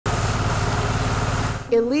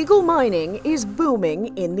Illegal mining is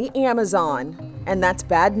booming in the Amazon. And that's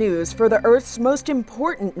bad news for the Earth's most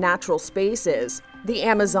important natural spaces. The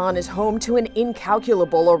Amazon is home to an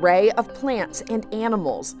incalculable array of plants and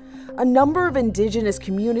animals. A number of indigenous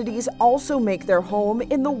communities also make their home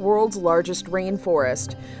in the world's largest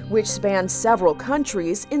rainforest, which spans several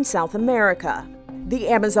countries in South America. The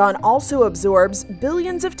Amazon also absorbs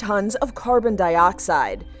billions of tons of carbon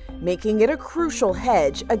dioxide, making it a crucial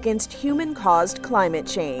hedge against human-caused climate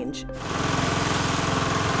change.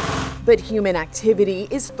 But human activity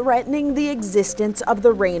is threatening the existence of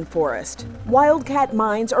the rainforest. Wildcat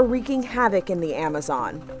mines are wreaking havoc in the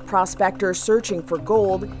Amazon. Prospectors searching for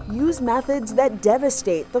gold use methods that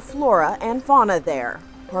devastate the flora and fauna there.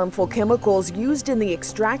 Harmful chemicals used in the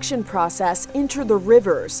extraction process enter the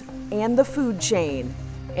rivers and the food chain.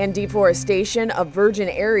 And deforestation of virgin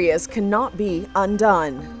areas cannot be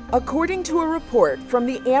undone. According to a report from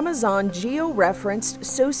the Amazon Geo-Referenced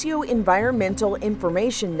Socio-Environmental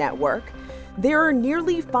Information Network, there are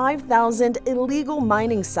nearly 5,000 illegal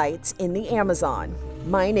mining sites in the Amazon.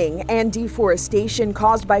 Mining and deforestation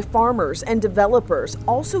caused by farmers and developers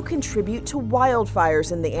also contribute to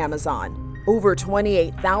wildfires in the Amazon. Over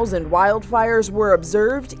 28,000 wildfires were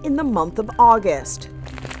observed in the month of August.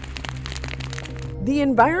 The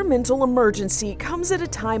environmental emergency comes at a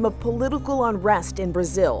time of political unrest in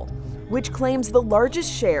Brazil, which claims the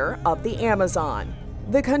largest share of the Amazon.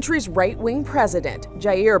 The country's right-wing president,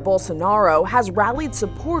 Jair Bolsonaro, has rallied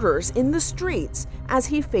supporters in the streets as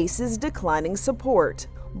he faces declining support.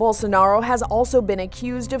 Bolsonaro has also been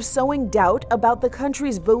accused of sowing doubt about the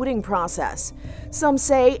country's voting process, some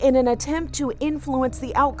say in an attempt to influence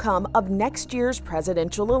the outcome of next year's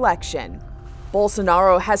presidential election.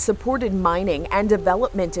 Bolsonaro has supported mining and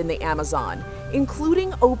development in the Amazon,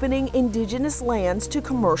 including opening indigenous lands to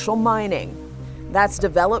commercial mining. That's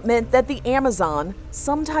development that the Amazon,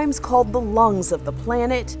 sometimes called the lungs of the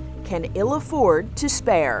planet, can ill afford to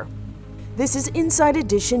spare. This is Inside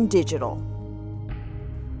Edition Digital.